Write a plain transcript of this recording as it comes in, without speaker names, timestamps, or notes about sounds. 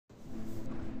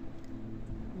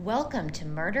Welcome to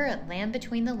Murder at Land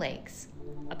Between the Lakes,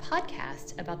 a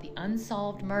podcast about the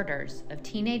unsolved murders of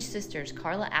teenage sisters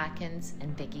Carla Atkins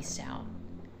and Vicky Stout.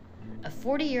 A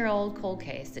 40-year-old cold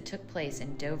case that took place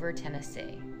in Dover,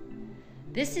 Tennessee.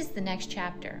 This is the next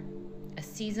chapter, a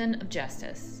season of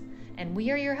justice, and we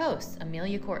are your hosts,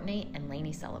 Amelia Courtney and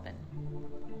Lainey Sullivan.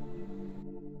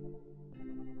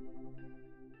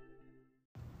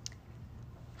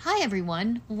 Hi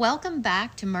everyone, welcome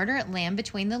back to Murder at Land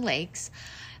Between the Lakes.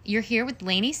 You're here with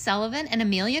Lainey Sullivan and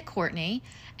Amelia Courtney,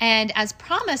 and as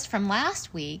promised from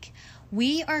last week,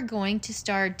 we are going to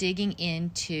start digging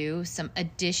into some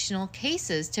additional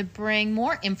cases to bring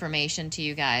more information to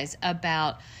you guys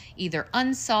about either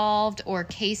unsolved or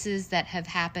cases that have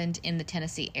happened in the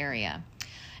Tennessee area.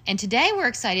 And today we're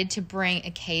excited to bring a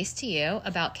case to you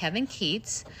about Kevin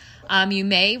Keats. You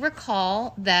may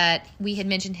recall that we had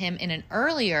mentioned him in an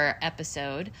earlier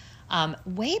episode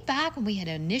way back when we had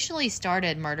initially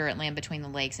started Murder at Land Between the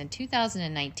Lakes in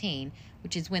 2019,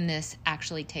 which is when this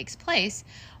actually takes place.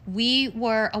 We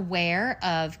were aware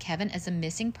of Kevin as a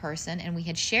missing person, and we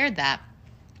had shared that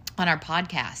on our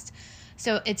podcast.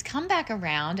 So it's come back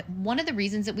around. One of the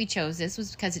reasons that we chose this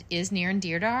was because it is near and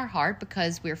dear to our heart,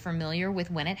 because we're familiar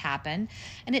with when it happened.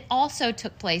 And it also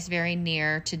took place very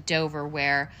near to Dover,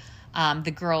 where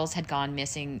the girls had gone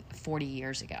missing 40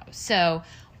 years ago. So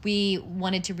we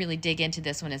wanted to really dig into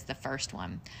this one as the first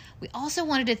one. We also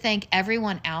wanted to thank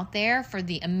everyone out there for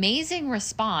the amazing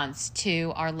response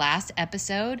to our last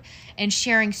episode and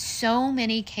sharing so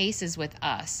many cases with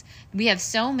us. We have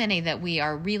so many that we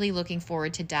are really looking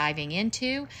forward to diving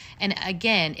into. And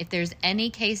again, if there's any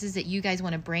cases that you guys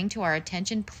want to bring to our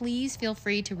attention, please feel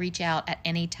free to reach out at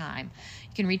any time.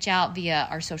 You can reach out via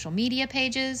our social media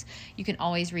pages. You can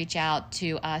always reach out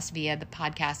to us via the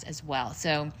podcast as well.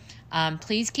 So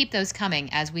please keep those coming,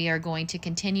 as we are going to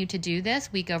continue to do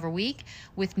this week over week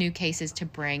with new cases to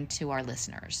bring to our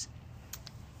listeners.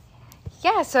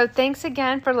 Yeah, so thanks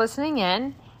again for listening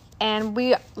in. And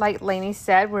we, like Lainey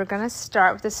said, we're going to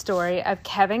start with the story of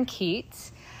Kevin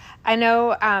Keats. I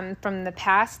know from the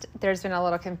past there's been a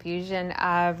little confusion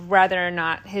of whether or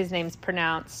not his name's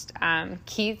pronounced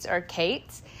Keats or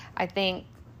Cates. I think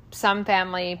some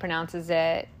family pronounces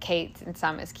it Cates and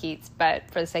some is Keats, but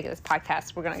for the sake of this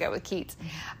podcast, we're going to go with Keats.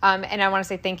 And I want to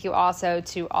say thank you also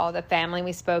to all the family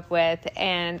we spoke with,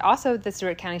 and also the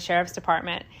Stewart County Sheriff's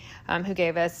Department, who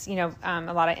gave us, a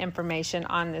lot of information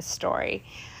on this story.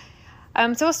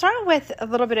 So we'll start with a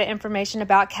little bit of information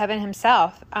about Kevin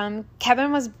himself.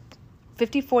 Kevin was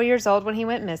 54 years old when he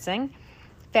went missing.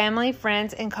 Family,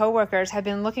 friends, and coworkers have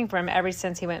been looking for him ever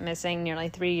since he went missing nearly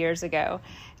 3 years ago.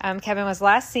 Kevin was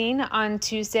last seen on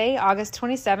Tuesday, August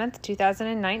 27th,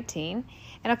 2019.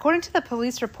 And according to the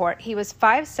police report, he was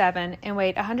 5'7" and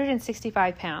weighed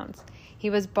 165 pounds. He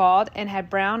was bald and had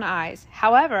brown eyes.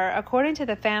 However, according to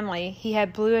the family, he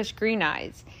had bluish-green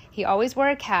eyes. He always wore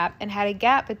a cap and had a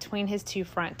gap between his two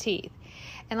front teeth.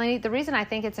 And Lainey, the reason I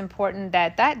think it's important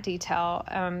that detail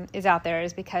is out there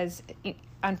is because,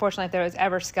 unfortunately, if there was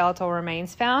ever skeletal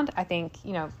remains found, I think,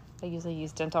 they usually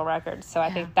use dental records. So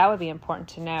I think that would be important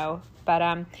to know.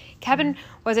 But Kevin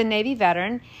was a Navy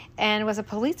veteran and was a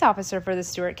police officer for the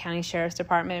Stewart County Sheriff's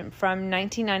Department from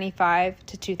 1995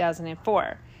 to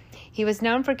 2004. He was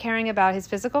known for caring about his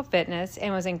physical fitness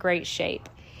and was in great shape.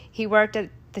 He worked at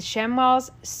the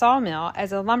Shamwell's Sawmill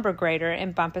as a lumber grader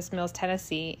in Bumpus Mills,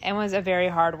 Tennessee, and was a very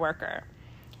hard worker.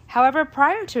 However,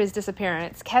 prior to his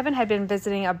disappearance, Kevin had been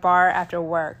visiting a bar after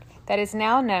work that is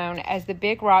now known as the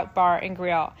Big Rock Bar and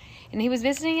Grill, and he was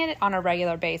visiting it on a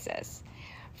regular basis.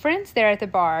 Friends there at the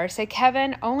bar say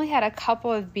Kevin only had a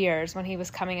couple of beers when he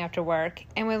was coming after work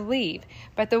and would leave,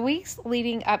 but the weeks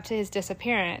leading up to his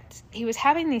disappearance, he was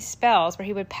having these spells where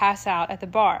he would pass out at the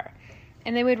bar,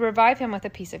 and they would revive him with a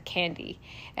piece of candy.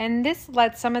 And this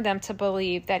led some of them to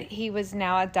believe that he was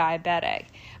now a diabetic.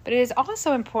 But it is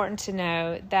also important to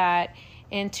know that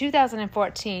in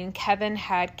 2014, Kevin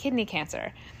had kidney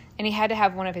cancer, and he had to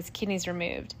have one of his kidneys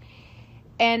removed.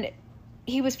 And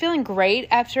he was feeling great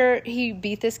after he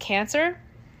beat this cancer,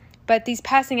 but these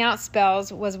passing out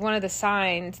spells was one of the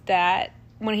signs that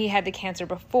when he had the cancer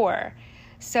before.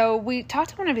 So we talked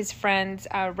to one of his friends,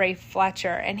 Ray Fletcher,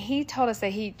 and he told us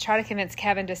that he tried to convince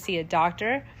Kevin to see a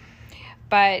doctor,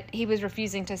 but he was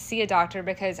refusing to see a doctor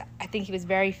because I think he was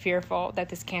very fearful that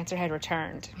this cancer had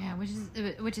returned. Yeah,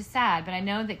 which is sad, but I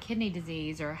know that kidney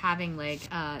disease or having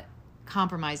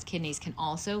compromised kidneys can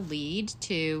also lead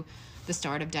to the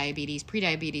start of diabetes,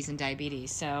 prediabetes, and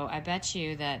diabetes. So I bet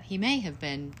you that he may have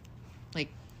been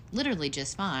literally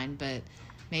just fine, but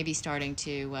maybe starting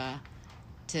to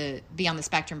be on the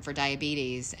spectrum for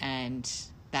diabetes and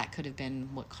that could have been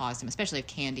what caused him, especially if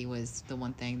candy was the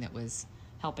one thing that was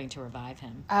helping to revive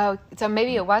him. Oh, so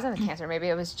maybe it wasn't the cancer. Maybe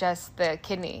it was just the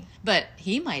kidney. But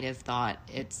he might have thought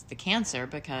it's the cancer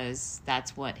because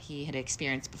that's what he had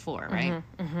experienced before, right?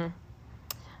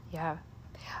 Yeah.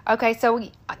 Okay, so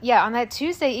yeah, on that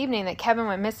Tuesday evening that Kevin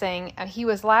went missing, he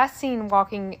was last seen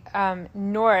walking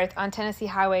north on Tennessee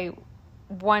Highway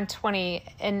 120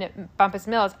 in Bumpus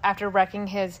Mills after wrecking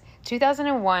his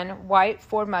 2001 white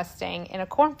Ford Mustang in a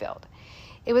cornfield.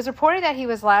 It was reported that he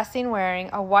was last seen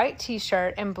wearing a white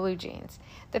t-shirt and blue jeans.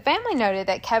 The family noted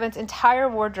that Kevin's entire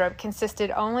wardrobe consisted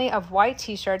only of white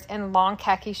t-shirts and long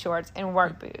khaki shorts and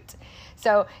work boots.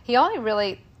 So he only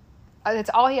really,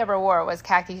 it's all he ever wore was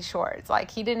khaki shorts.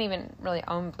 Like, he didn't even really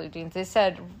own blue jeans. They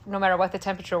said no matter what the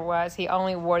temperature was, he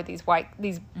only wore these like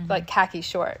khaki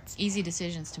shorts. Easy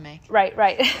decisions to make. Right.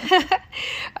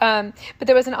 But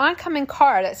there was an oncoming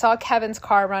car that saw Kevin's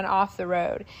car run off the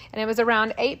road. And it was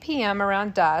around 8 p.m.,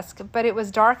 around dusk, but it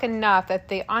was dark enough that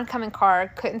the oncoming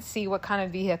car couldn't see what kind of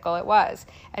vehicle it was.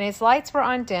 And his lights were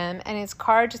on dim, and his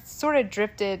car just sort of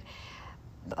drifted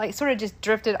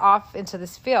off into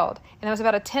this field. And there was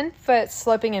about a 10-foot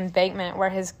sloping embankment where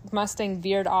his Mustang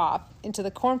veered off into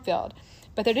the cornfield.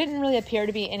 But there didn't really appear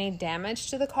to be any damage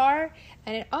to the car.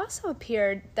 And it also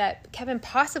appeared that Kevin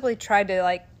possibly tried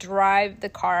to, drive the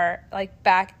car,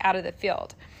 back out of the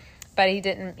field. But he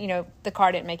didn't, the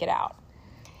car didn't make it out.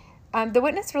 The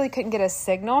witness really couldn't get a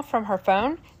signal from her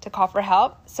phone to call for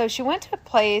help. So she went to a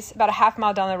place about a half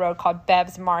mile down the road called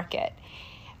Bebb's Market.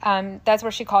 That's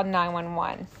where she called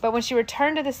 911. But when she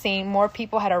returned to the scene, more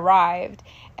people had arrived,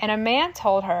 and a man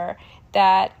told her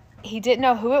that he didn't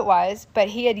know who it was, but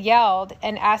he had yelled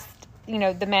and asked,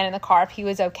 the man in the car if he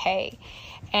was okay.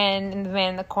 And the man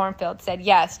in the cornfield said,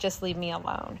 "Yes, just leave me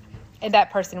alone." And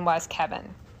that person was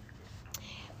Kevin.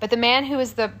 But the man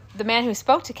who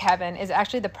spoke to Kevin is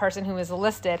actually the person who was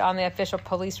listed on the official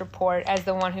police report as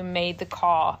the one who made the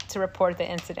call to report the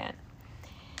incident.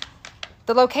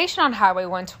 The location on Highway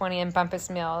 120 in Bumpus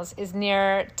Mills is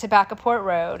near Tobaccoport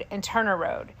Road and Turner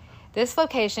Road. This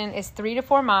location is 3 to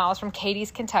 4 miles from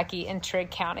Cadiz, Kentucky in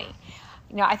Trigg County.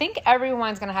 I think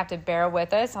everyone's going to have to bear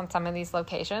with us on some of these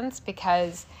locations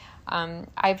because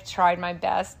I've tried my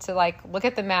best to look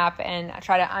at the map and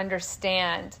try to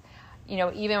understand,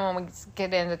 even when we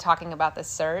get into talking about the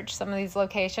search, some of these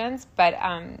locations. But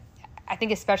I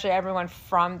think especially everyone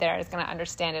from there is going to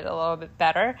understand it a little bit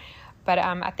better. But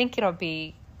I think it'll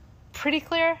be pretty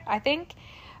clear, I think.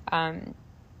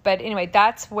 But anyway,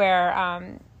 that's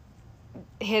where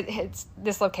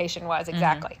this location was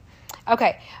exactly.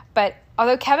 Okay, but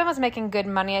although Kevin was making good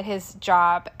money at his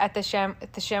job at the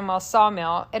Shamwell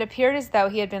sawmill, it appeared as though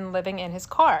he had been living in his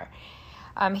car.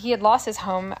 He had lost his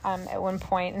home at one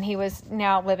point, and he was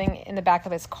now living in the back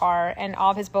of his car, and all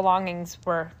of his belongings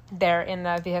were there in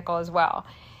the vehicle as well,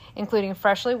 including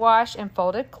freshly washed and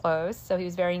folded clothes. So he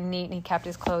was very neat, and he kept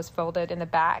his clothes folded in the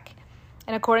back.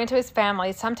 And according to his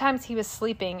family, sometimes he was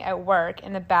sleeping at work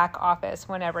in the back office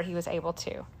whenever he was able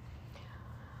to.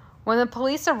 When the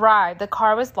police arrived, the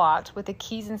car was locked with the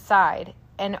keys inside,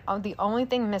 and the only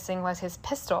thing missing was his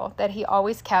pistol that he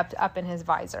always kept up in his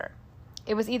visor.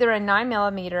 It was either a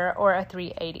 9mm or a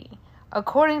 .380.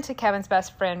 According to Kevin's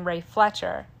best friend, Ray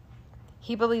Fletcher,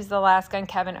 he believes the last gun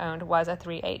Kevin owned was a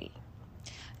 .380.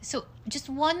 So just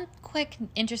one quick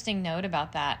interesting note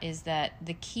about that is that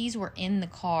the keys were in the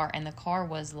car and the car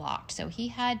was locked. So he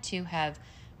had to have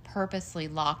purposely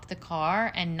locked the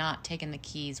car and not taken the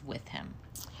keys with him.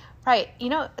 Right.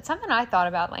 Something I thought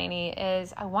about, Lainey,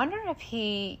 is I wonder if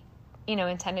he,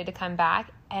 intended to come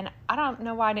back. And I don't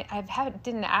know why I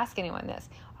didn't ask anyone this.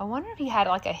 I wonder if he had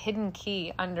a hidden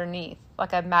key underneath,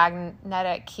 like a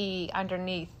magnetic key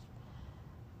underneath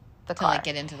the car. To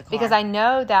get into the car. Because I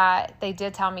know that they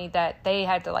did tell me that they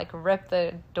had to rip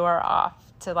the door off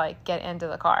to get into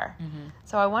the car. Mm-hmm.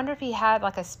 So I wonder if he had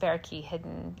a spare key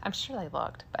hidden. I'm sure they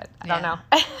looked, but I don't know.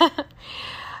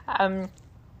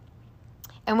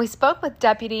 And we spoke with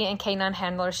deputy and canine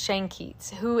handler Shane Keats,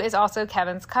 who is also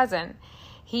Kevin's cousin.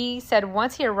 He said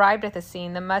once he arrived at the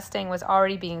scene, the Mustang was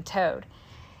already being towed.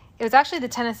 It was actually the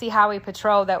Tennessee Highway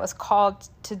Patrol that was called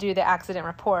to do the accident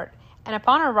report. And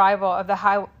upon arrival, the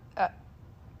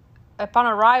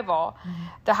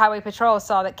Highway Patrol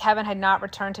saw that Kevin had not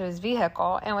returned to his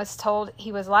vehicle and was told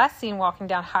he was last seen walking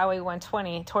down Highway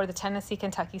 120 toward the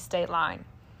Tennessee-Kentucky state line.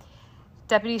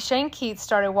 Deputy Shane Keats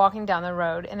started walking down the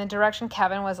road in the direction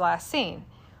Kevin was last seen.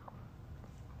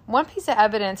 One piece of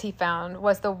evidence he found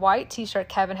was the white t-shirt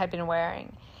Kevin had been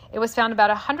wearing. It was found about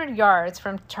 100 yards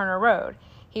from Turner Road.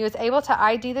 He was able to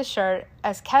ID the shirt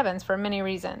as Kevin's for many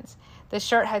reasons. The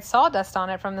shirt had sawdust on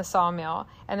it from the sawmill,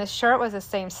 and the shirt was the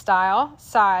same style,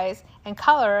 size, and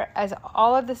color as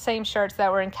all of the same shirts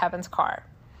that were in Kevin's car.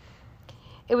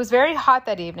 It was very hot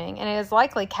that evening, and it is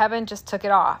likely Kevin just took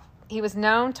it off. He was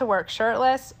known to work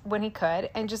shirtless when he could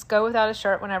and just go without a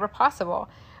shirt whenever possible,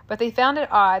 but they found it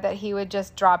odd that he would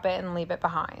just drop it and leave it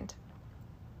behind.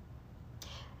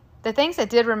 The things that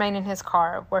did remain in his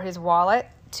car were his wallet,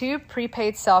 2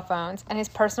 prepaid cell phones, and his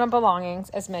personal belongings,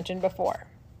 as mentioned before.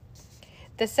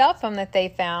 The cell phone that they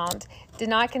found did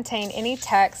not contain any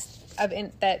text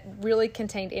that really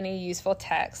contained any useful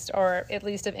text, or at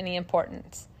least of any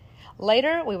importance.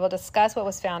 Later, we will discuss what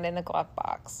was found in the glove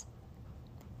box.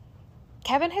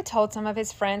 Kevin had told some of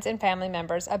his friends and family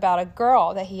members about a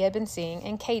girl that he had been seeing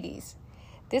in Katie's.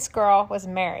 This girl was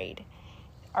married,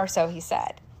 or so he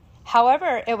said.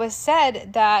 However, it was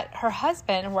said that her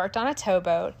husband worked on a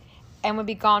towboat and would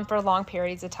be gone for long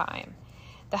periods of time.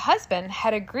 The husband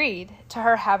had agreed to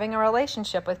her having a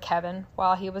relationship with Kevin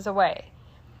while he was away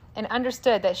and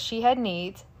understood that she had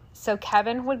needs, so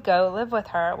Kevin would go live with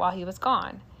her while he was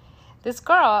gone. This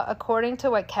girl, according to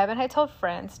what Kevin had told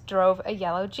friends, drove a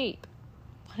yellow Jeep.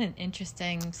 What an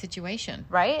interesting situation.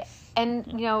 Right? And,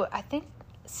 I think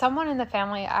someone in the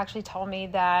family actually told me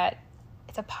that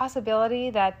it's a possibility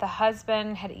that the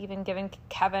husband had even given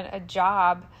Kevin a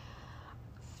job,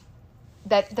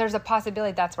 that there's a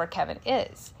possibility that's where Kevin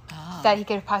is, that he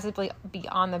could possibly be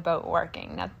on the boat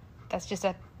working. Now, that's just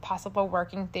a possible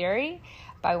working theory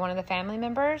by one of the family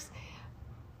members,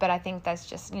 but I think that's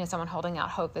just, someone holding out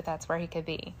hope that that's where he could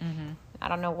be. Mm-hmm. I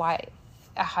don't know why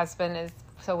a husband is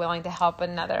so willing to help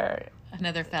another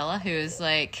fella who's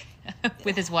like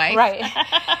with his wife. Right.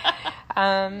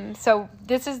 So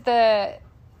this is the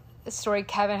story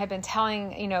Kevin had been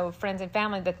telling, friends and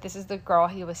family, that this is the girl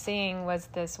he was seeing was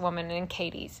this woman in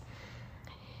Katie's.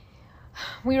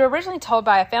 We were originally told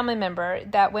by a family member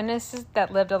that witnesses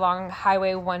that lived along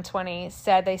Highway 120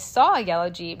 said they saw a yellow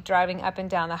Jeep driving up and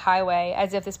down the highway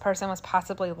as if this person was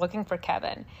possibly looking for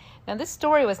Kevin. Now, this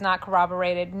story was not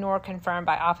corroborated nor confirmed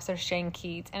by Officer Shane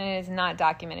Keats, and it is not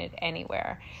documented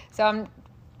anywhere. So I'm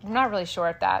not really sure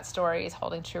if that story is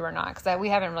holding true or not, because we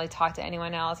haven't really talked to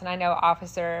anyone else, and I know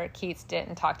Officer Keats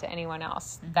didn't talk to anyone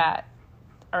else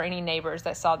or any neighbors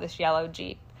that saw this yellow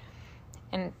Jeep.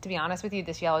 And to be honest with you,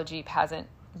 this yellow Jeep hasn't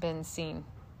been seen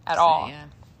at all. Yeah.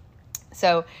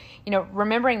 So,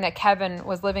 remembering that Kevin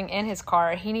was living in his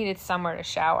car, he needed somewhere to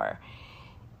shower.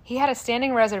 He had a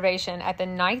standing reservation at the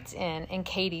Knights Inn in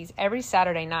Katie's every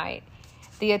Saturday night.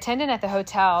 The attendant at the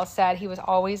hotel said he was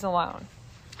always alone.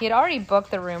 He had already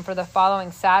booked the room for the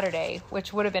following Saturday,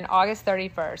 which would have been August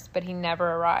 31st, but he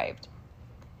never arrived.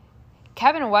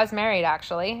 Kevin was married,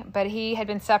 actually, but he had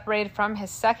been separated from his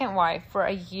second wife for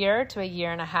a year to a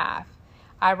year and a half.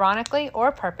 Ironically,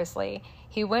 or purposely,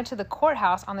 he went to the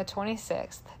courthouse on the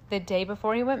 26th, the day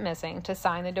before he went missing, to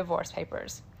sign the divorce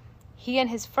papers. He and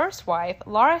his first wife,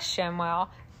 Laura Shamwell,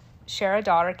 share a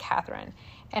daughter, Catherine,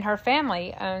 and her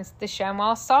family owns the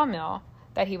Shamwell sawmill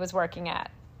that he was working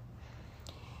at.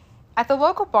 At the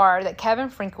local bar that Kevin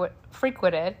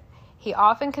frequented, he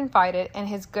often confided in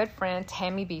his good friend,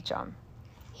 Tammy Beecham.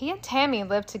 He and Tammy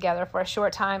lived together for a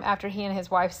short time after he and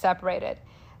his wife separated.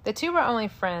 The two were only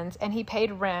friends, and he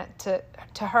paid rent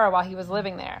to her while he was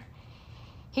living there.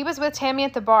 He was with Tammy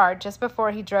at the bar just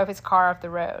before he drove his car off the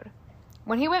road.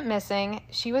 When he went missing,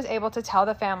 she was able to tell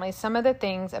the family some of the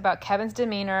things about Kevin's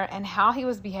demeanor and how he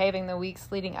was behaving the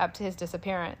weeks leading up to his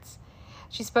disappearance.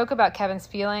 She spoke about Kevin's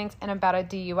feelings and about a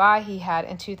DUI he had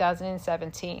in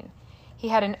 2017. He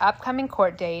had an upcoming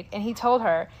court date, and he told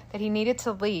her that he needed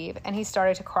to leave, and he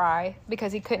started to cry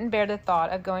because he couldn't bear the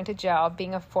thought of going to jail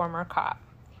being a former cop.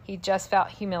 He just felt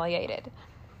humiliated.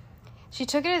 She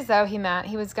took it as though he meant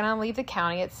he was going to leave the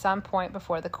county at some point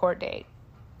before the court date.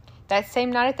 That same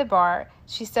night at the bar,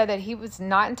 she said that he was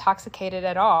not intoxicated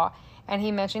at all, and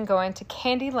he mentioned going to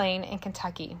Candy Lane in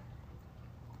Kentucky.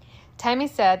 Tammy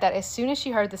said that as soon as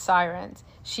she heard the sirens,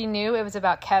 she knew it was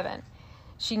about Kevin.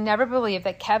 She never believed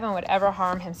that Kevin would ever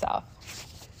harm himself.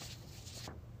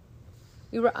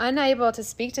 We were unable to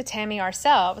speak to Tammy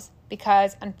ourselves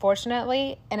because,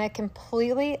 unfortunately, in a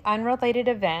completely unrelated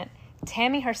event,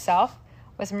 Tammy herself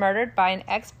was murdered by an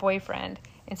ex-boyfriend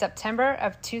in September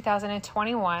of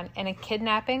 2021 in a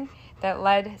kidnapping that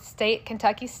led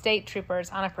Kentucky state troopers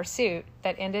on a pursuit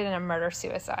that ended in a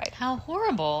murder-suicide. How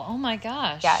horrible. Oh, my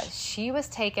gosh. Yeah, she was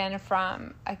taken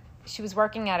from she was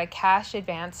working at a cash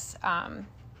advance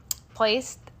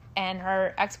place, and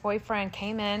her ex-boyfriend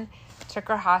came in, took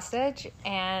her hostage,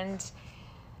 and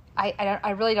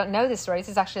I really don't know this story. This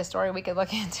is actually a story we could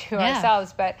look into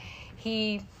ourselves, but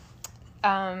he,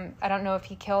 I don't know if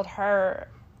he killed her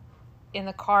in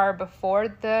the car before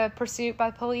the pursuit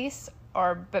by police,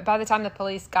 but by the time the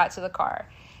police got to the car,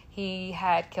 he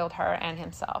had killed her and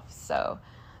himself. So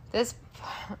this...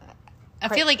 I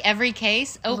feel like every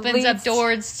case opens up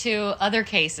doors to other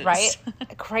cases. Right?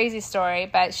 A crazy story,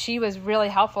 but she was really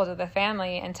helpful to the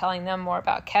family in telling them more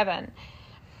about Kevin.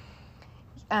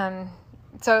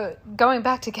 So going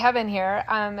back to Kevin here,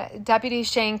 Deputy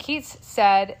Shane Keats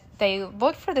said they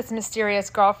looked for this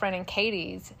mysterious girlfriend in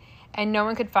Katie's, and no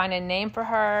one could find a name for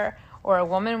her or a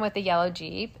woman with a yellow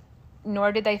Jeep,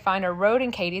 nor did they find a road in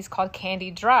Katie's called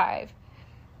Candy Drive.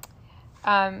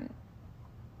 Yeah,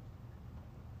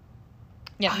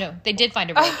 no, they did find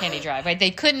a road Candy Drive, right?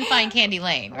 They couldn't find Candy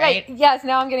Lane, right? Yes,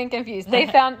 now I'm getting confused. They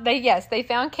found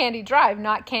Candy Drive,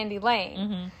 not Candy Lane.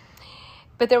 Mm-hmm.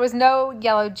 But there was no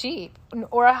yellow Jeep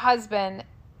or a husband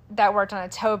that worked on a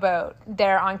towboat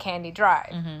there on Candy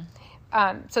Drive.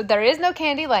 Mm-hmm. So there is no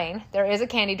Candy Lane. There is a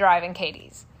Candy Drive in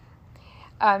Katie's.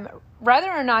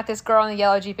 Whether or not this girl in the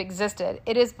yellow Jeep existed,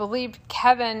 it is believed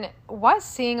Kevin was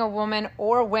seeing a woman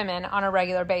or women on a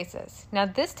regular basis. Now,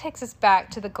 this takes us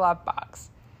back to the glove box.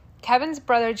 Kevin's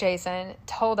brother Jason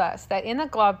told us that in the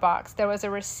glove box there was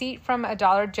a receipt from a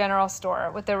Dollar General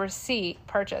store with a receipt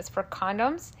purchased for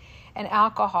condoms and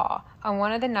alcohol on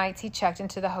one of the nights he checked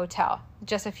into the hotel,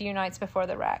 just a few nights before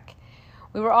the wreck.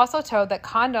 We were also told that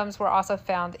condoms were also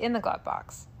found in the glove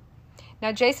box.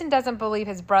 Now, Jason doesn't believe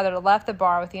his brother left the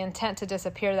bar with the intent to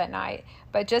disappear that night,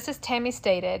 but just as Tammy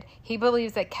stated, he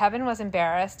believes that Kevin was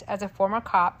embarrassed as a former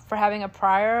cop for having a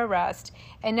prior arrest,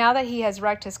 and now that he has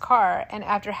wrecked his car, and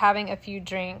after having a few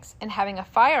drinks and having a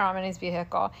firearm in his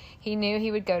vehicle, he knew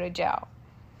he would go to jail.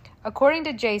 According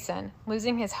to Jason,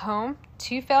 losing his home,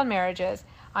 2 failed marriages,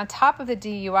 on top of the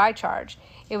DUI charge,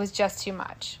 it was just too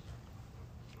much.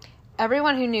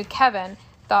 Everyone who knew Kevin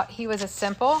thought he was a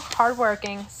simple,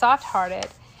 hardworking, soft-hearted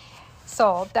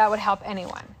soul that would help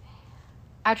anyone.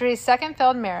 After his second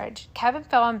failed marriage, Kevin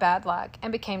fell in bad luck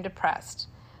and became depressed.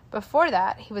 Before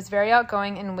that, he was very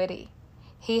outgoing and witty.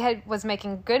 He was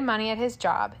making good money at his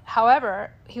job.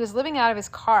 However, he was living out of his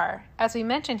car. As we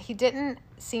mentioned, he didn't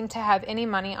seem to have any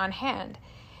money on hand.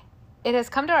 It has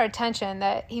come to our attention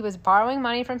that he was borrowing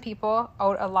money from people,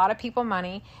 owed a lot of people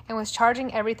money, and was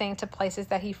charging everything to places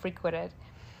that he frequented.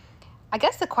 I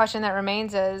guess the question that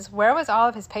remains is, where was all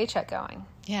of his paycheck going?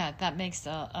 Yeah, that makes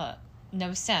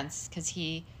no sense, because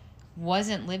he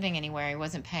wasn't living anywhere, he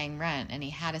wasn't paying rent, and he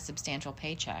had a substantial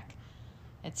paycheck.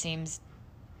 It seems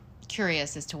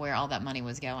curious as to where all that money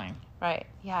was going. Right,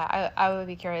 yeah, I would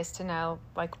be curious to know,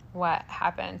 like, what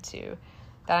happened to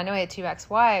that. I know he had 2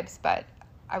 ex-wives, but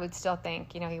I would still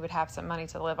think, he would have some money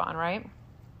to live on, right?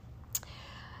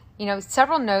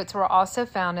 Several notes were also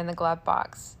found in the glove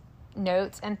box.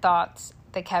 Notes and thoughts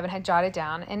that Kevin had jotted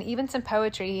down, and even some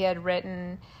poetry he had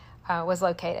written was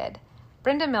located.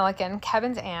 Brenda Milliken,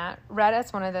 Kevin's aunt, read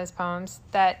us one of those poems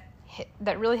that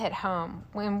really hit home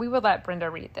when we would let Brenda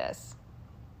read this.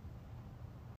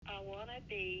 I want to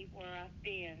be where I've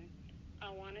been. I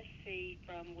want to see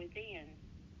from within.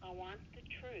 I want the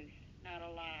truth, not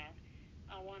a lie.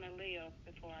 I want to live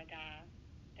before I die.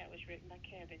 That was written by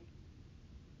Kevin.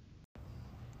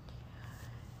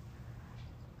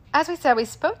 As we said, we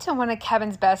spoke to one of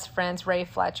Kevin's best friends, Ray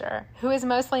Fletcher, who is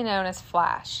mostly known as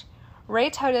Flash. Ray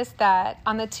told us that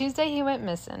on the Tuesday he went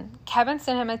missing, Kevin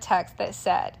sent him a text that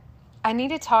said, "I need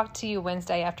to talk to you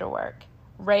Wednesday after work."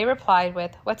 Ray replied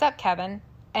with, "What's up, Kevin?"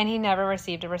 and he never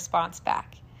received a response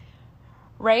back.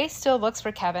 Ray still looks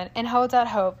for Kevin and holds out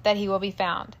hope that he will be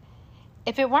found.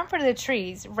 If it weren't for the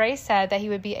trees, Ray said that he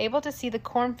would be able to see the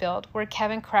cornfield where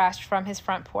Kevin crashed from his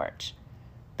front porch.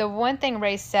 The one thing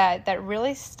Ray said that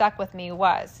really stuck with me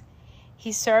was,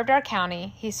 he served our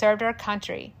county, he served our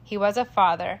country, he was a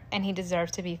father, and he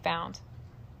deserves to be found.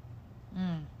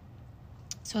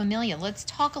 So, Amelia, let's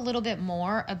talk a little bit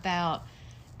more about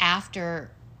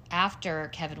after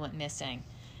Kevin went missing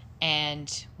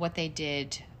and what they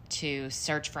did to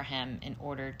search for him in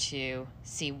order to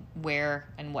see where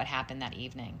and what happened that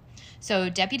evening. So,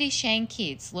 Deputy Shane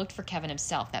Keats looked for Kevin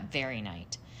himself that very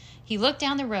night. He looked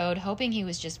down the road, hoping he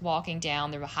was just walking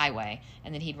down the highway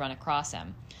and that he'd run across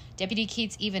him. Deputy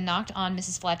Keats even knocked on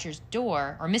Mrs. Fletcher's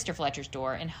door, or Mr. Fletcher's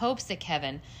door, in hopes that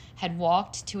Kevin had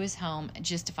walked to his home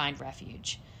just to find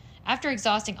refuge. After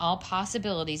exhausting all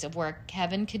possibilities of where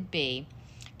Kevin could be,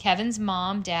 Kevin's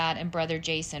mom, dad, and brother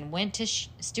Jason went to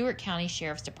Stewart County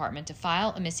Sheriff's Department to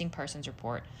file a missing persons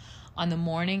report on the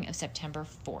morning of September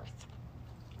 4th.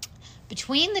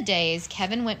 Between the days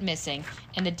Kevin went missing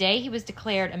and the day he was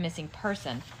declared a missing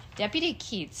person, Deputy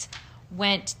Keats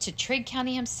went to Trigg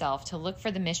County himself to look for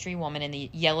the mystery woman in the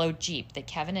yellow Jeep that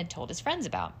Kevin had told his friends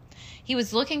about. He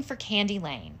was looking for Candy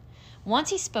Lane.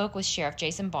 Once he spoke with Sheriff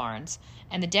Jason Barnes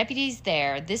and the deputies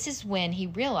there, this is when he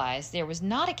realized there was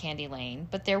not a candy lane,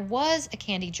 but there was a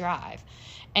candy drive,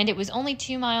 and it was only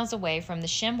 2 miles away from the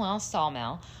Shimwell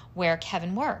sawmill where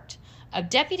Kevin worked. A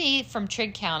deputy from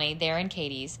Trigg County there in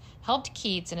Cadiz helped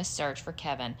Keats in a search for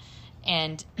Kevin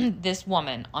and this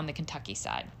woman on the Kentucky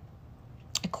side.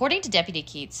 According to Deputy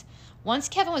Keats, once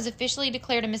Kevin was officially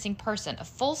declared a missing person, a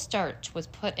full search was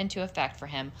put into effect for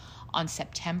him on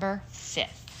September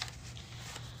 5th.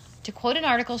 To quote an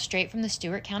article straight from the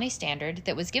Stewart County Standard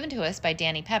that was given to us by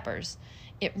Danny Peppers,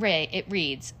 it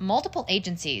reads, multiple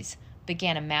agencies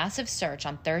began a massive search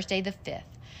on Thursday the 5th.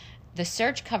 The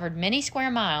search covered many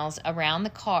square miles around the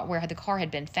car where the car had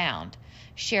been found.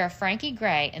 Sheriff Frankie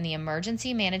Gray and the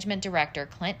Emergency Management Director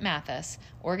Clint Mathis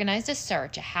organized a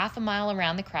search a half a mile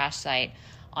around the crash site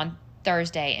on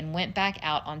Thursday and went back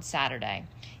out on Saturday.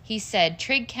 He said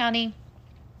Trigg County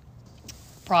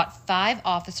brought 5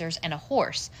 officers and a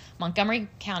horse. Montgomery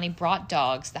County brought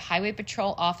dogs. The Highway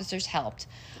Patrol officers helped.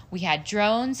 We had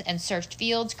drones and searched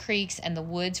fields, creeks, and the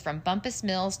woods from Bumpus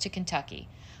Mills to Kentucky.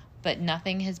 But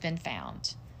nothing has been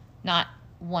found. Not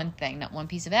one thing, not one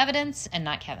piece of evidence, and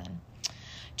not Kevin.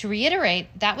 To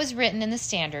reiterate, that was written in the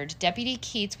Standard. Deputy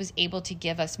Keats was able to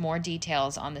give us more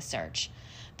details on the search.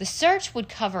 The search would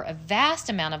cover a vast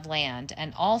amount of land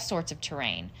and all sorts of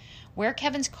terrain. Where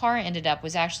Kevin's car ended up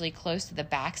was actually close to the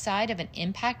backside of an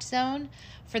impact zone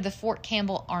for the Fort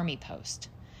Campbell Army Post.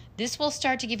 This will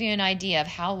start to give you an idea of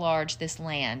how large this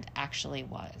land actually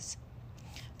was.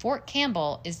 Fort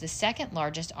Campbell is the second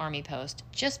largest Army post,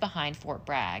 just behind Fort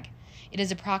Bragg. It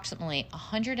is approximately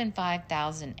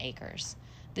 105,000 acres.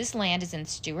 This land is in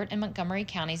Stewart and Montgomery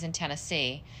counties in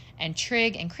Tennessee and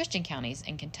Trigg and Christian counties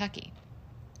in Kentucky.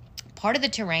 Part of the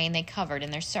terrain they covered in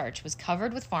their search was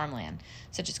covered with farmland,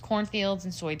 such as cornfields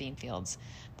and soybean fields,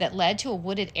 that led to a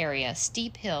wooded area,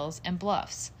 steep hills, and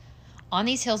bluffs. On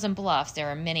these hills and bluffs, there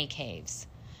are many caves.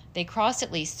 They crossed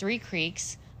at least 3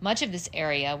 creeks. Much of this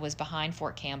area was behind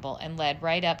Fort Campbell and led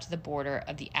right up to the border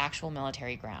of the actual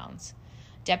military grounds.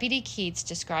 Deputy Keats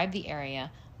described the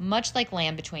area much like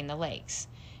land between the lakes.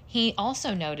 He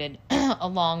also noted,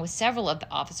 along with several of the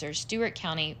officers, Stewart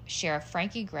County Sheriff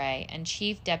Frankie Gray and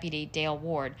Chief Deputy Dale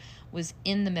Ward was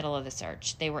in the middle of the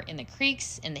search. They were in the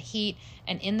creeks, in the heat,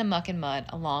 and in the muck and mud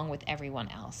along with everyone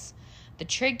else. The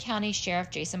Trigg County Sheriff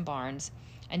Jason Barnes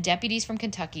and deputies from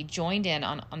Kentucky joined in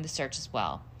on the search as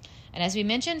well. And as we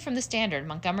mentioned from the Standard,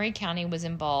 Montgomery County was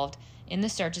involved in the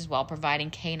search as well, providing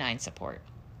canine support.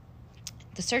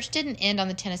 The search didn't end on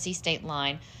the Tennessee state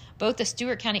line. Both the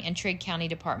Stewart County and Trigg County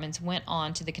departments went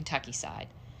on to the Kentucky side.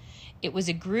 It was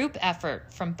a group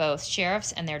effort from both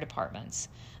sheriffs and their departments.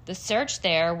 The search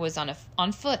there was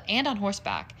on foot and on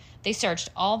horseback. They searched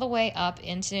all the way up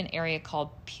into an area called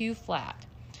Pew Flat.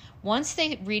 Once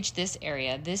they reached this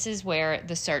area, this is where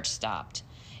the search stopped.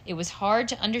 It was hard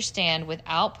to understand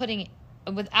without putting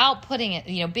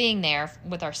it, being there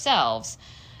with ourselves,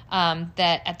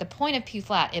 that at the point of Pew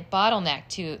Flat, it bottlenecked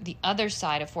to the other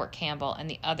side of Fort Campbell, and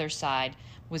the other side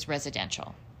was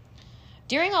residential.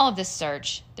 During all of this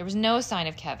search, there was no sign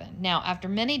of Kevin. Now, after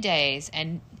many days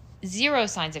and 0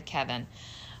 signs of Kevin,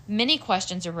 many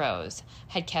questions arose.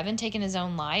 Had Kevin taken his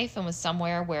own life and was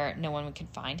somewhere where no one could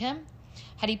find him?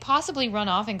 Had he possibly run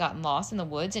off and gotten lost in the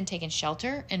woods and taken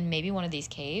shelter in maybe one of these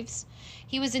caves?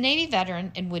 He was a Navy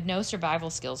veteran and would know survival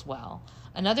skills well.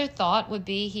 Another thought would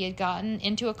be he had gotten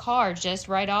into a car just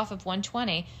right off of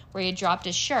 120 where he had dropped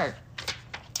his shirt.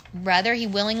 Whether he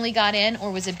willingly got in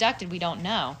or was abducted, we don't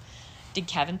know. Did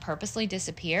Kevin purposely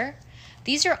disappear?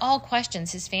 These are all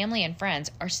questions his family and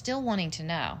friends are still wanting to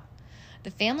know.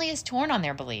 The family is torn on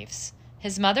their beliefs.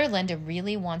 His mother, Linda,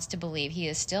 really wants to believe he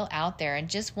is still out there and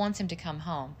just wants him to come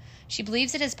home. She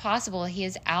believes it is possible he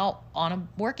is out on a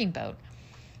working boat.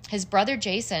 His brother,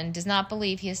 Jason, does not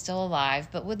believe he is still alive,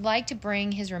 but would like to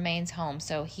bring his remains home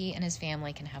so he and his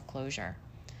family can have closure.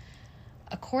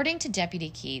 According to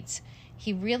Deputy Keats,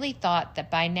 he really thought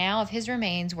that by now, if his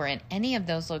remains were in any of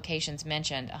those locations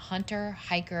mentioned, a hunter,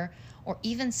 hiker, or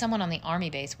even someone on the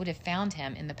Army base would have found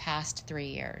him in the past 3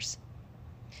 years.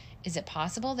 Is it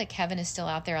possible that Kevin is still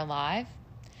out there alive?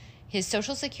 His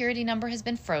Social Security number has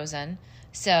been frozen,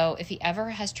 so if he ever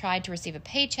has tried to receive a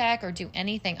paycheck or do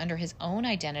anything under his own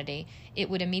identity, it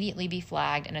would immediately be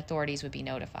flagged and authorities would be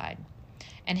notified.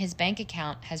 And his bank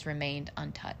account has remained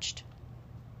untouched.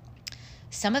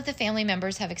 Some of the family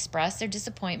members have expressed their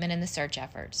disappointment in the search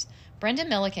efforts. Brenda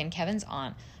Milliken, Kevin's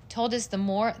aunt, told us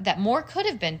that more could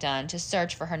have been done to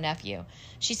search for her nephew.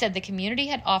 She said the community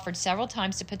had offered several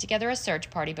times to put together a search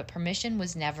party, but permission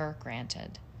was never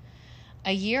granted.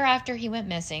 A year after he went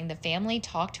missing, the family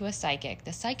talked to a psychic.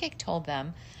 The psychic told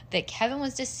them that Kevin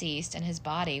was deceased and his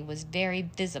body was very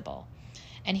visible.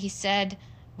 And he said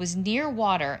was near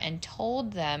water and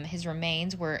told them his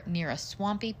remains were near a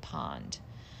swampy pond.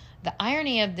 The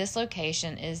irony of this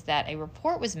location is that a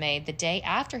report was made the day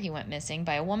after he went missing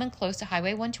by a woman close to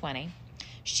Highway 120.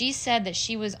 She said that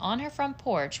she was on her front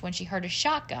porch when she heard a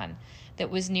shotgun that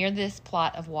was near this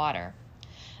plot of water.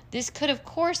 This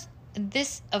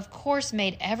of course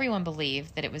made everyone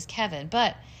believe that it was Kevin,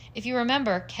 but if you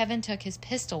remember, Kevin took his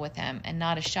pistol with him and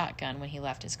not a shotgun when he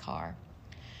left his car.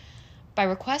 By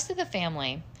request of the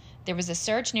family, there was a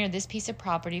search near this piece of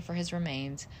property for his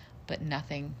remains, but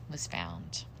nothing was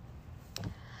found.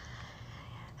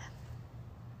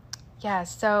 Yeah,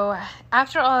 so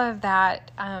after all of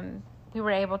that, we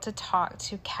were able to talk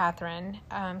to Catherine.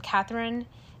 Catherine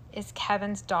is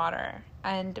Kevin's daughter,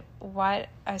 and what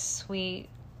a sweet,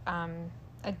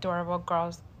 adorable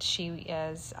girl she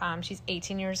is. She's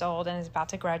 18 years old and is about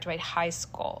to graduate high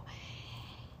school.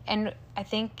 And I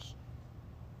think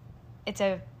it's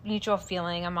a mutual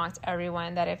feeling amongst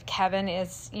everyone that if Kevin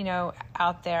is,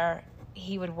 out there,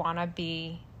 he would want to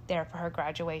be there for her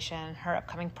graduation, her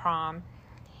upcoming prom.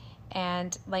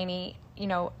 And Lainey,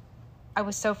 I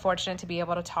was so fortunate to be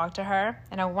able to talk to her,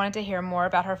 and I wanted to hear more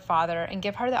about her father and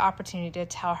give her the opportunity to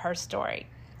tell her story.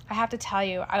 I have to tell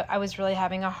you, I was really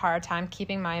having a hard time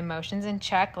keeping my emotions in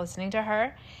check listening to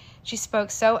her. She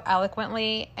spoke so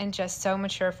eloquently and just so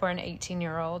mature for an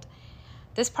 18-year-old.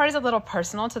 This part is a little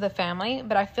personal to the family,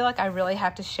 but I feel like I really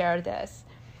have to share this.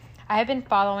 I have been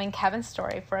following Kevin's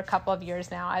story for a couple of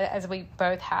years now, as we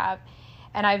both have,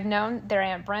 and I've known their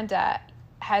Aunt Brenda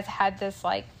has had this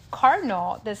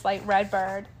cardinal, this red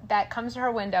bird that comes to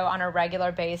her window on a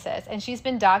regular basis, and she's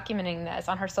been documenting this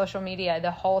on her social media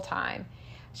the whole time.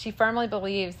 She firmly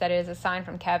believes that it is a sign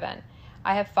from Kevin.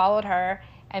 I have followed her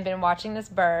and been watching this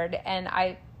bird, and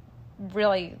I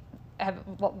really have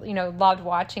loved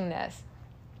watching this.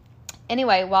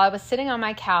 Anyway, while I was sitting on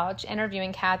my couch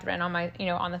interviewing Catherine on my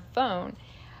on the phone,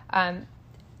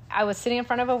 I was sitting in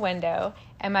front of a window,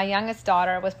 and my youngest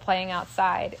daughter was playing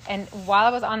outside. And while I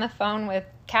was on the phone with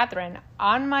Catherine,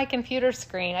 on my computer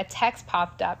screen, a text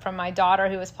popped up from my daughter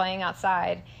who was playing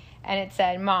outside, and it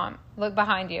said, "Mom, look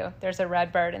behind you. There's a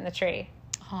red bird in the tree."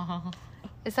 Oh,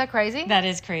 is that crazy? That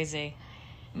is crazy.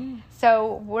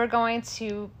 So we're going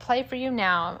to play for you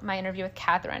now my interview with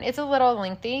Catherine. It's a little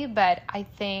lengthy, but I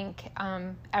think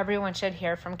everyone should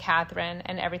hear from Catherine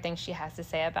and everything she has to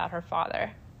say about her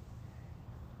father.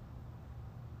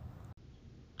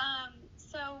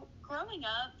 So growing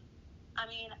up,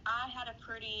 I had a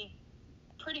pretty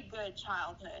good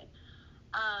childhood.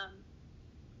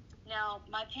 Now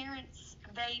my parents,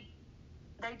 they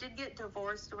did get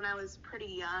divorced when I was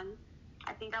pretty young.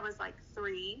 I think I was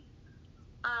 3.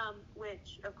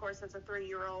 Which, of course, as a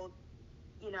 3-year-old,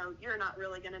 you're not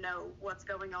really going to know what's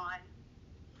going on,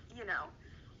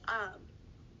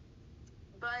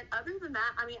 but other than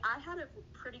that, I had a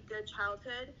pretty good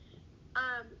childhood.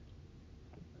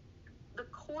 The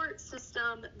court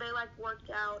system, they worked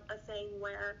out a thing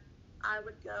where I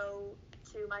would go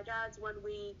to my dad's one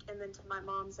week and then to my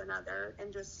mom's another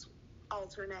and just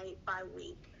alternate by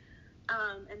week.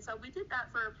 And so we did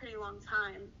that for a pretty long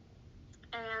time.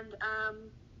 And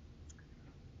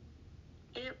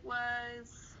it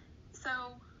was,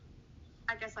 so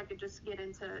I guess I could just get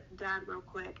into Dad real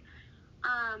quick.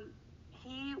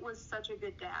 He was such a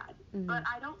good dad, but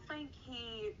I don't think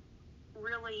he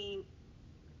really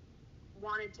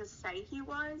wanted to say he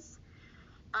was.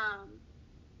 I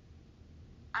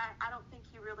don't think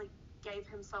he really gave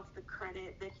himself the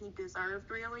credit that he deserved,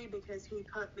 really, because he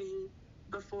put me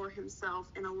before himself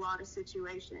in a lot of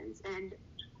situations and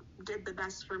did the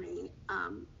best for me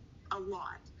a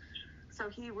lot. So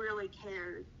he really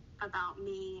cared about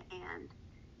me and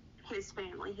his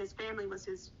family. His family was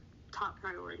his top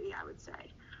priority, I would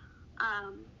say.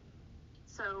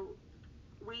 So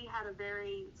we had a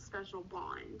very special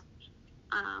bond.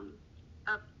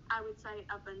 I would say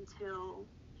up until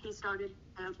he started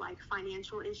to have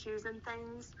financial issues and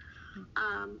things.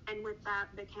 And with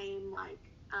that became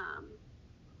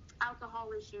alcohol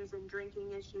issues and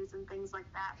drinking issues and things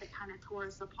like that kind of tore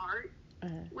us apart,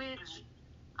 which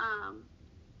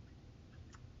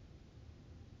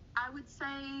I would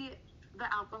say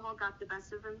the alcohol got the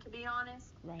best of him, to be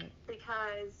honest. Right.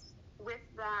 Because with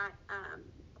that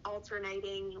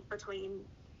alternating between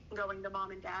going to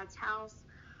Mom and Dad's house,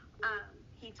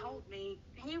 he told me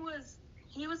he was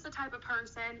the type of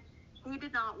person, he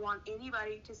did not want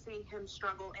anybody to see him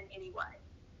struggle in any way.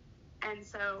 And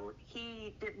so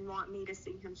he didn't want me to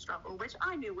see him struggle, which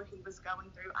I knew what he was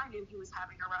going through. I knew he was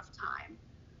having a rough time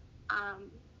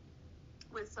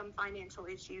with some financial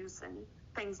issues and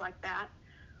things like that.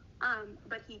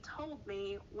 But he told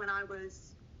me when it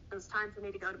was time for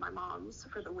me to go to my mom's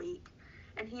for the week,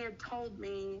 and he had told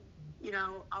me, you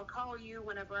know, I'll call you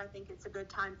whenever I think it's a good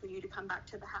time for you to come back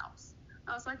to the house.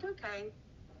 I was like, okay.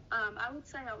 I would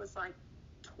say I was like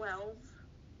 12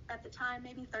 at the time,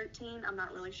 maybe 13. I'm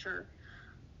not really sure.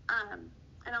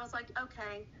 And I was like,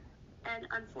 okay. And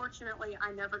unfortunately,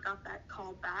 I never got that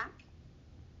call back.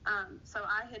 So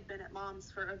I had been at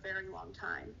mom's for a very long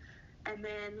time. And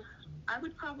then I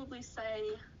would probably say,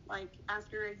 like,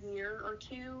 after a year or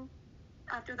two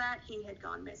after that, he had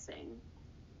gone missing.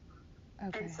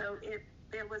 Okay. And so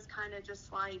it was kind of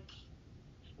just like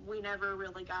we never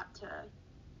really got to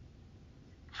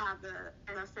have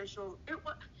an official.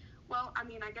 Well, I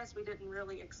mean, I guess we didn't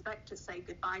really expect to say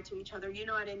goodbye to each other. You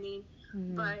know what I mean?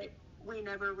 Mm-hmm. But we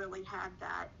never really had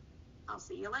that. I'll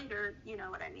see you later. You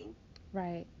know what I mean?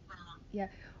 Right. Yeah.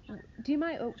 Do you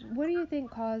mind, what do you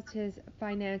think caused his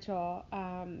financial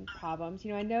problems?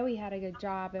 You know, I know he had a good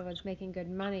job and was making good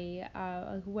money.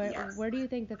 Yes. Where do you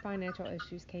think the financial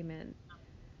issues came in?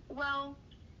 Well,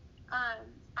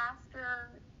 after,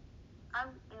 I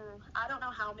don't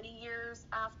know how many years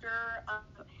after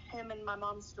him and my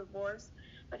mom's divorce,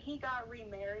 but he got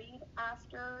remarried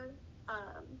after,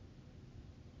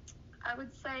 I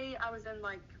would say I was in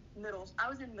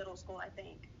middle school, I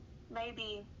think.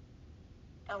 Maybe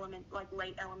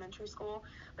late elementary school,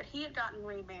 but he had gotten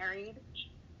remarried,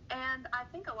 and I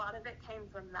think a lot of it came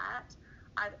from that.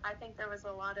 I think there was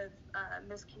a lot of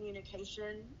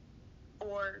miscommunication,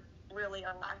 or really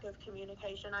a lack of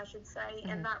communication, I should say,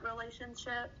 in that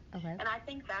relationship. Okay. And I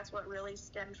think that's what really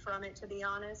stemmed from it, to be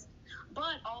honest.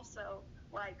 But also,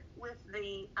 like, with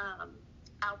the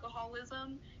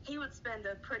alcoholism, he would spend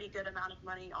a pretty good amount of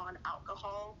money on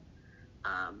alcohol,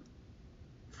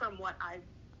 from what I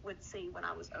would see when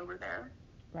I was over there.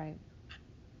 Right.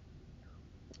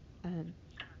 And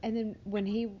then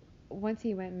once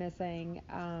he went missing,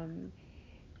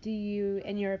 do you,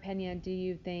 in your opinion, do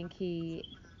you think he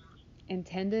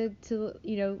intended to,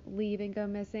 you know, leave and go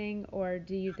missing, or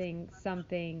do you think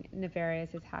something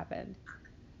nefarious has happened?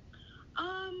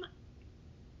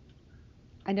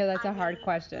 I know that's a hard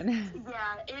question.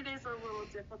 Yeah, it is a little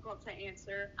difficult to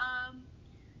answer.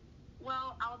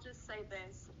 Well, I'll just say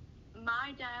this.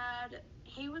 My dad,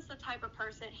 he was the type of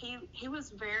person, he was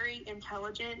very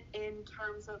intelligent in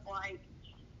terms of, like,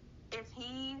 if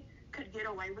he could get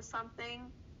away with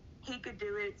something, he could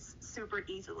do it super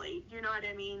easily. You know what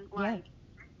I mean? Like,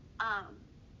 I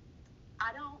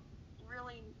don't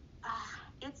really,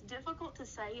 it's difficult to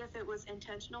say if it was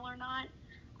intentional or not.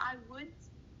 I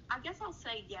guess I'll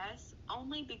say yes,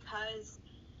 only because,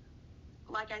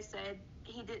 like I said,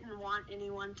 he didn't want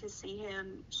anyone to see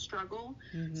him struggle.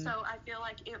 Mm-hmm. So I feel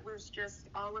like it was just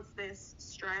all of this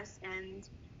stress and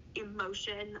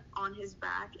emotion on his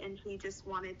back, and he just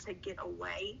wanted to get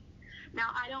away. Now,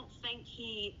 I don't think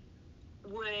he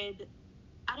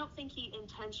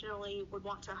intentionally would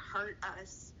want to hurt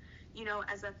us, you know,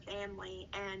 as a family,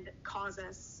 and cause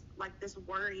us, like, this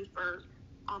worry for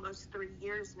almost 3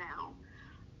 years now.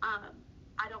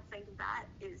 I don't think that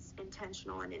is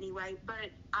intentional in any way, but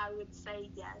I would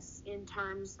say yes, in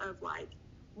terms of, like,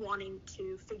 wanting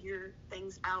to figure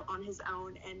things out on his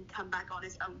own and come back on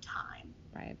his own time.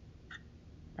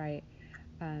 Right.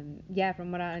 Yeah,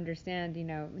 from what I understand, you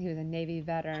know, he was a Navy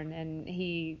veteran, and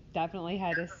he definitely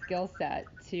had a skill set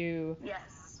to,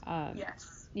 yes.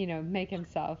 You know, make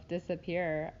himself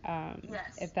disappear,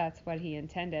 Yes. if that's what he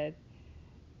intended.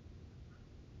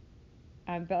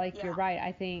 But, like, you're right.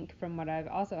 I think from what I've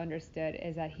also understood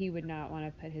is that he would not want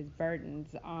to put his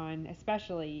burdens on,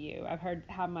 especially you. I've heard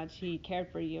how much he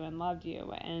cared for you and loved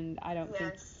you, and I don't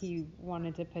think he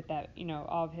wanted to put that, you know,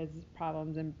 all of his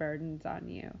problems and burdens on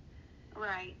you.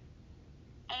 Right.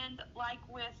 And, like,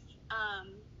 with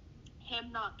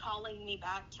him not calling me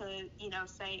back to, you know,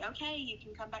 say, okay, you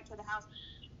can come back to the house,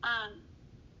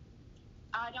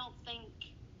 I don't think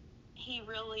he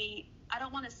really, I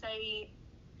don't want to say,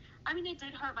 I mean, it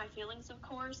did hurt my feelings, of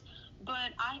course,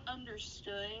 but I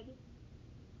understood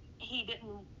he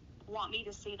didn't want me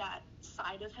to see that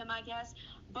side of him, I guess,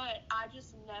 but I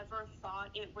just never thought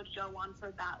it would go on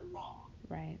for that long.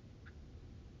 Right.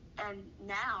 And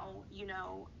now, you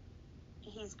know,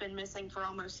 he's been missing for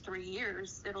almost 3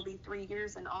 years. It'll be 3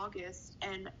 years in August,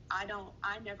 and I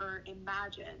never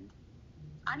imagined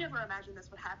this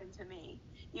would happen to me.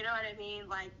 You know what I mean?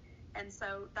 Like, and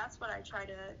so that's what I try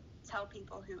to tell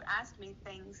people who ask me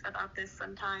things about this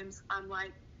sometimes. I'm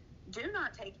like, do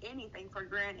not take anything for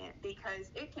granted,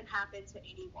 because it can happen to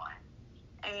anyone.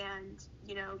 And,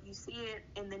 you know, you see it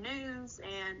in the news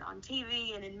and on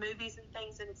TV and in movies and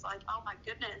things, and it's like, oh my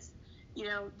goodness, you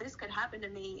know, this could happen to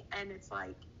me. And it's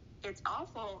like, it's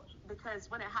awful, because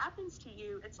when it happens to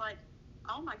you, it's like,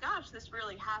 oh my gosh, this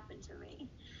really happened to me.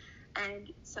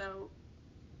 And so,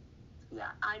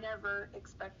 yeah, I never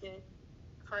expected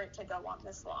for it to go on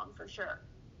this long, for sure.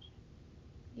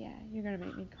 Yeah, you're going to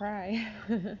make me cry.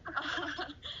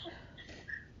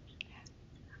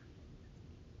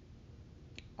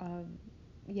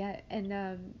 Yeah, and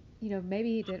you know,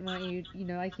 maybe he didn't want you, you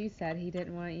know, like you said, he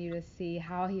didn't want you to see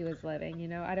how he was living. You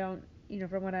know, I don't, you know,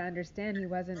 from what I understand, he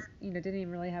wasn't, you know, didn't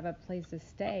even really have a place to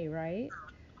stay, right?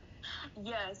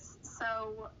 Yes.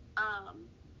 So,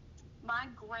 my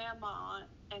grandma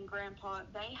and grandpa,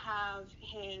 they have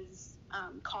his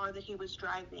car that he was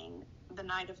driving the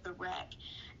night of the wreck.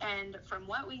 And from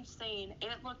what we've seen,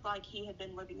 it looked like he had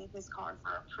been living in his car for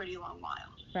a pretty long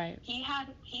while. Right. He had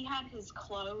his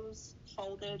clothes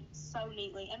folded so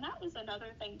neatly. And that was another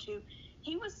thing too.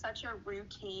 He was such a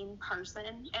routine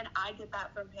person, and I get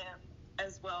that from him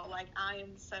as well. Like, I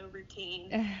am so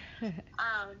routine.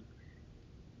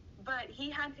 But he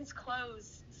had his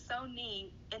clothes so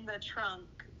neat in the trunk,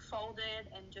 folded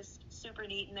and just super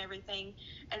neat and everything.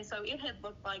 And so it had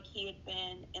looked like he had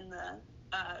been in the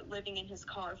living in his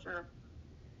car for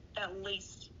at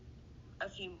least a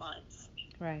few months.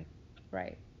 Right.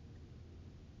 Right.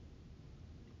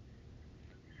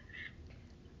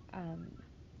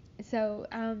 So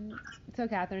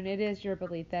Catherine, it is your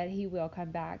belief that he will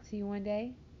come back to you one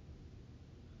day?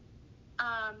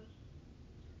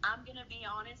 I'm going to be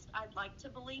honest. I'd like to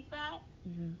believe that.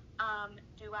 Mm-hmm.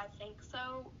 Do I think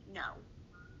so? No.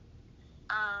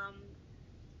 I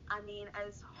mean,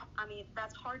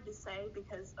 that's hard to say,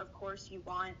 because of course you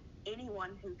want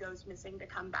anyone who goes missing to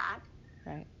come back.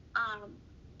 Right.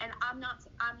 And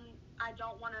I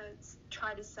don't want to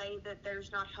try to say that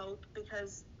there's not hope,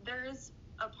 because there is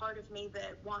a part of me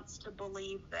that wants to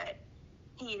believe that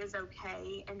he is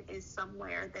okay and is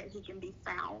somewhere that he can be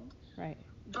found. Right.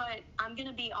 But I'm going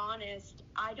to be honest,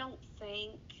 I don't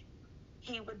think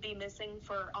he would be missing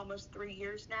for almost 3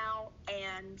 years now,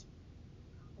 and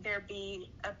there'd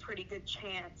be a pretty good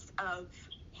chance of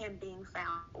him being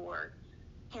found, or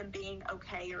him being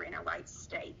okay or in a right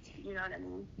state. You know what I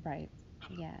mean? Right.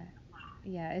 Yeah.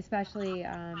 Yeah, especially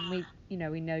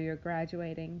we know you're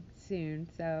graduating soon,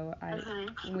 so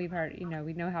we've heard, you know,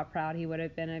 we know how proud he would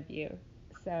have been of you.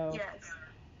 So yes.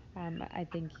 I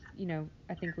think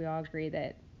we all agree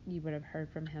that you would have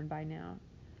heard from him by now.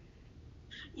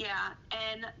 Yeah,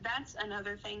 and that's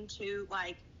another thing too,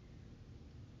 like,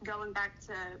 going back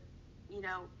to, you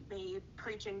know, me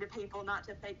preaching to people not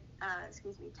to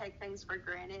take things for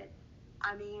granted.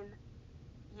 I mean,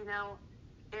 you know,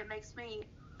 it makes me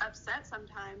upset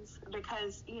sometimes,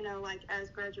 because, you know, like, as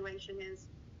graduation is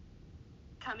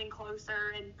coming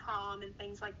closer and prom and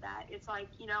things like that, it's like,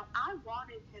 you know, I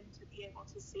wanted him to be able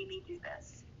to see me do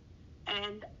this.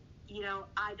 And, you know,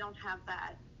 I don't have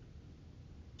that,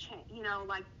 you know,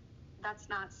 like, that's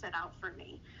not set out for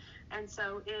me. And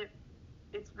so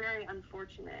it's very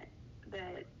unfortunate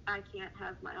that I can't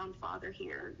have my own father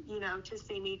here, you know, to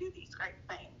see me do these great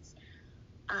things.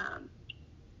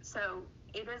 So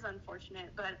it is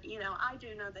unfortunate, but, you know, I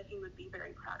do know that he would be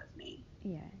very proud of me.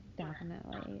 Yeah,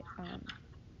 definitely.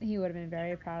 He would have been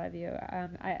very proud of you.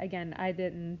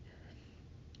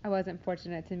 I wasn't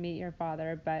fortunate to meet your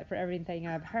father, but for everything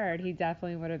I've heard, he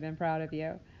definitely would have been proud of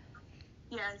you.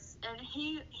 Yes, and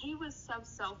he was so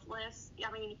selfless.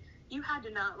 I mean, you had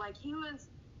to know, like, he was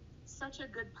such a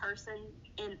good person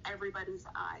in everybody's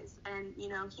eyes. And, you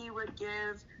know, he would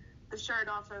give the shirt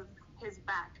off of his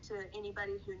back to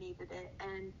anybody who needed it.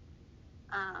 And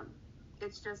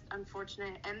it's just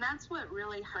unfortunate. And that's what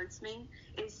really hurts me,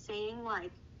 is seeing,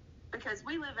 like, because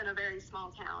we live in a very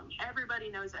small town.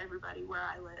 Everybody knows everybody where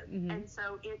I live. Mm-hmm. And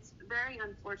so it's very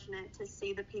unfortunate to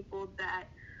see the people that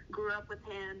grew up with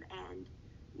him and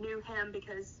knew him,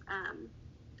 because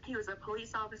he was a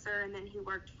police officer, and then he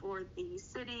worked for the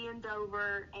city in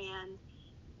Dover, and,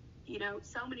 you know,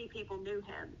 so many people knew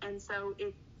him. And so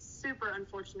it's super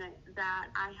unfortunate that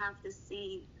I have to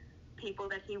see people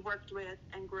that he worked with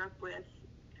and grew up with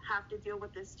have to deal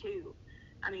with this too.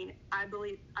 I mean, I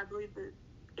believe that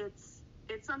it's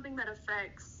something that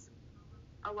affects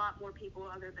a lot more people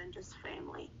other than just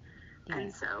family. Yeah.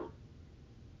 And so,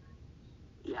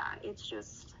 yeah,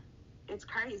 it's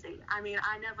crazy. I mean,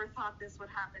 I never thought this would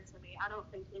happen to me. I don't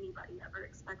think anybody ever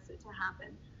expects it to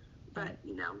happen, but, right.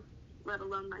 You know, let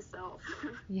alone myself.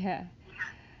 Yeah,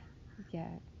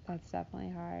 that's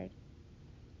definitely hard.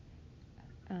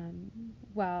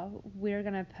 well, we're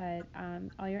going to put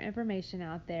all your information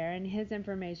out there and his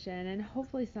information, and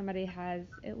hopefully somebody has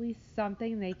at least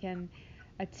something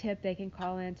a tip they can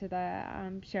call into the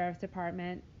sheriff's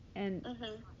department. And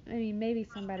I mean, maybe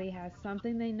somebody has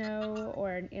something they know,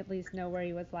 or at least know where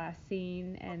he was last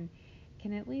seen, and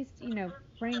can at least,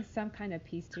 bring some kind of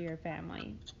peace to your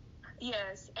family.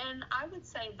 Yes, and I would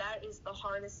say that is the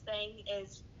hardest thing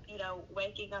is,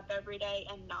 waking up every day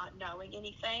and not knowing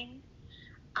anything.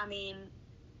 I mean,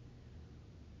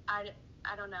 I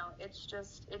don't know. It's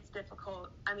difficult.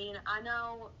 I mean, I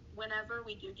know whenever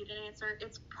we do get an answer,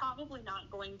 it's probably not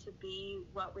going to be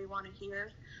what we want to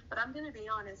hear. But I'm going to be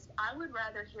honest, I would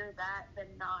rather hear that than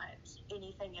not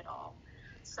anything at all.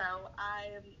 So I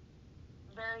am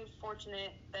very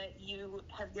fortunate that you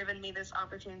have given me this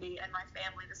opportunity and my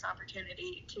family this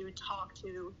opportunity to talk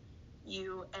to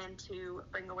you and to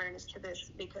bring awareness to this,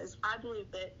 because I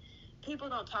believe that people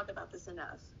don't talk about this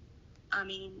enough. I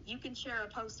mean, you can share a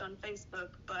post on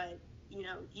Facebook, but,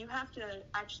 you have to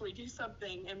actually do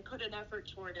something and put an effort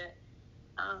toward it.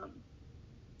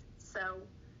 So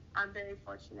I'm very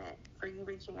fortunate for you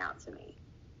reaching out to me.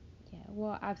 Yeah,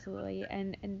 well, absolutely.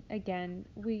 And again,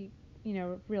 we,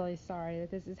 really sorry that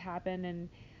this has happened, and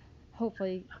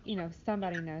hopefully,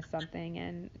 somebody knows something.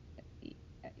 And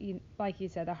like you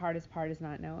said, the hardest part is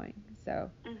not knowing. So,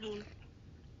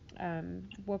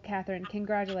 well, Catherine,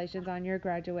 congratulations on your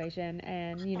graduation,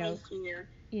 and Thank you.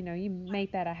 You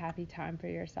make that a happy time for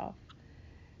yourself.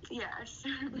 Yes.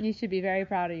 You should be very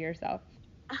proud of yourself.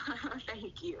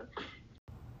 Thank you.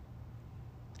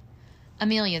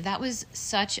 Amelia, that was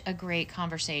such a great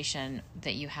conversation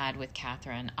that you had with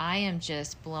Catherine. I am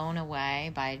just blown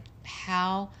away by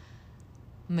how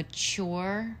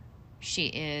mature she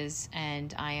is,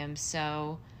 and I am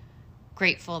so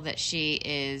grateful that she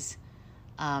is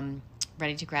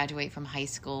ready to graduate from high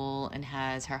school and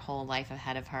has her whole life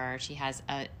ahead of her. She has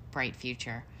a bright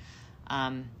future,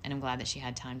 and I'm glad that she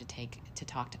had time to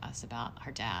talk to us about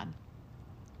her dad.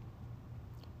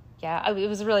 Yeah, it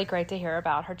was really great to hear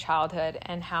about her childhood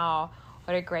and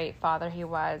what a great father he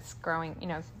was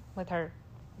with her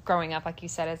growing up, like you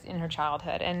said, in her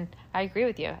childhood. And I agree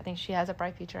with you. I think she has a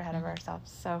bright future ahead of herself.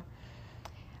 So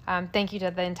thank you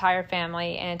to the entire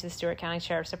family and to the Stewart County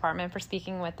Sheriff's Department for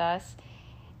speaking with us.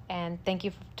 And thank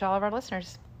you to all of our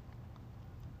listeners.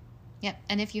 Yep.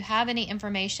 And if you have any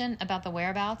information about the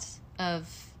whereabouts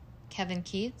of Kevin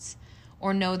Keats,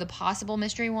 or know the possible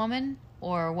mystery woman,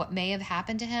 or what may have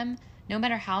happened to him, no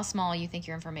matter how small you think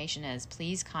your information is,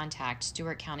 please contact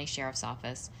Stewart County Sheriff's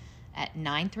Office at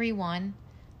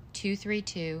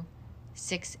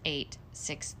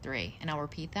 931-232-6863. And I'll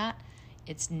repeat that.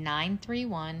 It's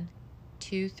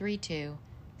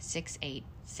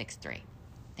 931-232-6863.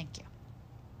 Thank you.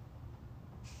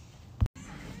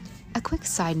 A quick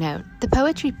side note, the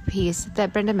poetry piece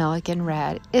that Brenda Milliken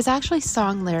read is actually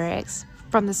song lyrics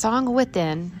from the song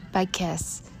Within by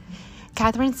Kiss.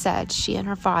 Catherine said she and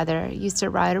her father used to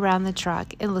ride around the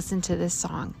truck and listen to this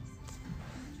song.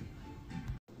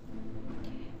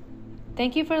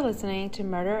 Thank you for listening to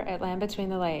Murder at Land Between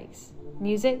the Lakes.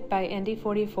 Music by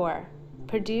Indy44.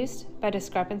 Produced by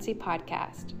Discrepancy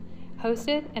Podcast.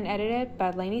 Hosted and edited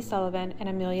by Lainey Sullivan and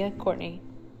Amelia Courtney.